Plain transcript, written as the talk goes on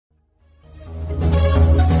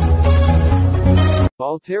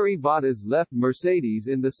Valtteri Bottas left Mercedes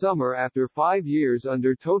in the summer after 5 years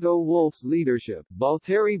under Toto Wolff's leadership.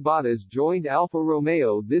 Valtteri Bottas joined Alfa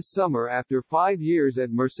Romeo this summer after 5 years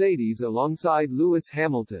at Mercedes alongside Lewis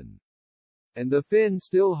Hamilton. And the Finn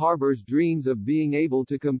still harbors dreams of being able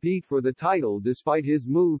to compete for the title despite his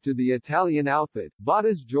move to the Italian outfit.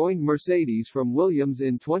 Bottas joined Mercedes from Williams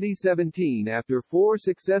in 2017 after 4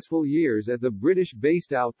 successful years at the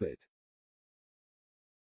British-based outfit.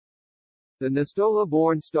 The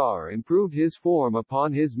Nastola-born star improved his form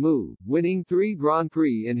upon his move, winning 3 Grand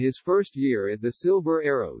Prix in his first year at the Silver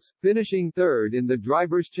Arrows, finishing third in the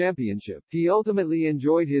Drivers' Championship. He ultimately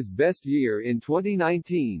enjoyed his best year in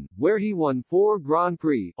 2019, where he won 4 Grand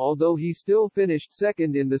Prix, although he still finished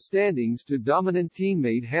second in the standings to dominant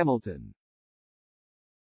teammate Hamilton.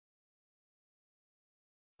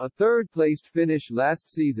 A third-placed finish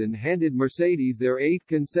last season handed Mercedes their 8th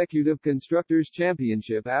consecutive Constructors'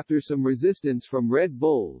 Championship after some resistance from Red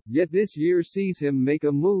Bull, yet this year sees him make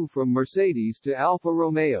a move from Mercedes to Alfa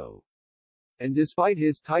Romeo. And despite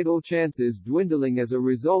his title chances dwindling as a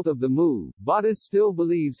result of the move, Bottas still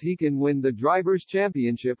believes he can win the Drivers'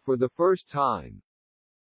 Championship for the first time.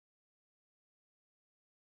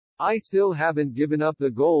 "I still haven't given up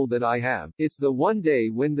the goal that I have. It's the one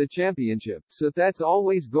day win the championship, so that's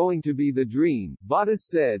always going to be the dream," Bottas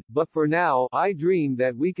said, "but for now, I dream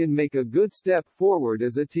that we can make a good step forward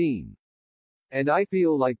as a team. And I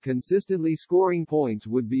feel like consistently scoring points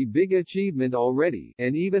would be big achievement already,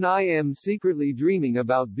 and even I am secretly dreaming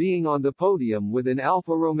about being on the podium with an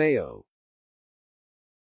Alfa Romeo.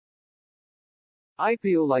 I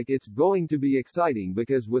feel like it's going to be exciting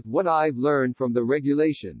because with what I've learned from the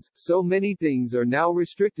regulations, so many things are now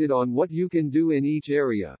restricted on what you can do in each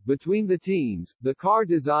area. Between the teams, the car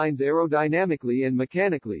designs aerodynamically and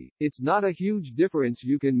mechanically, it's not a huge difference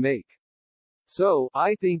you can make. So,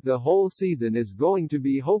 I think the whole season is going to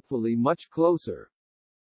be hopefully much closer.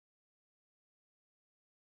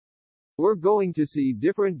 We're going to see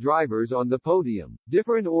different drivers on the podium,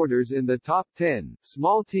 different orders in the top 10,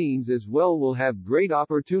 small teams as well will have great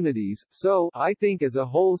opportunities, so, I think as a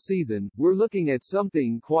whole season, we're looking at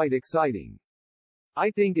something quite exciting. I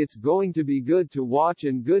think it's going to be good to watch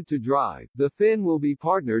and good to drive." The Finn will be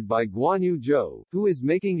partnered by Guan Yu Zhou, who is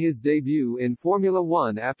making his debut in Formula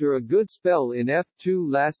One after a good spell in F2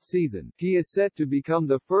 last season. He is set to become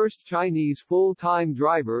the first Chinese full-time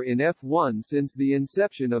driver in F1 since the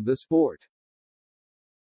inception of the sport.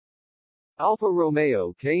 Alfa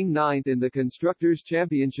Romeo came 9th in the Constructors'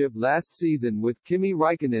 Championship last season with Kimi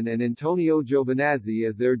Raikkonen and Antonio Giovinazzi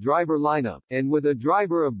as their driver lineup, and with a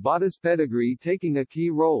driver of Bottas' pedigree taking a key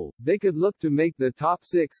role, they could look to make the top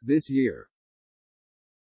 6 this year.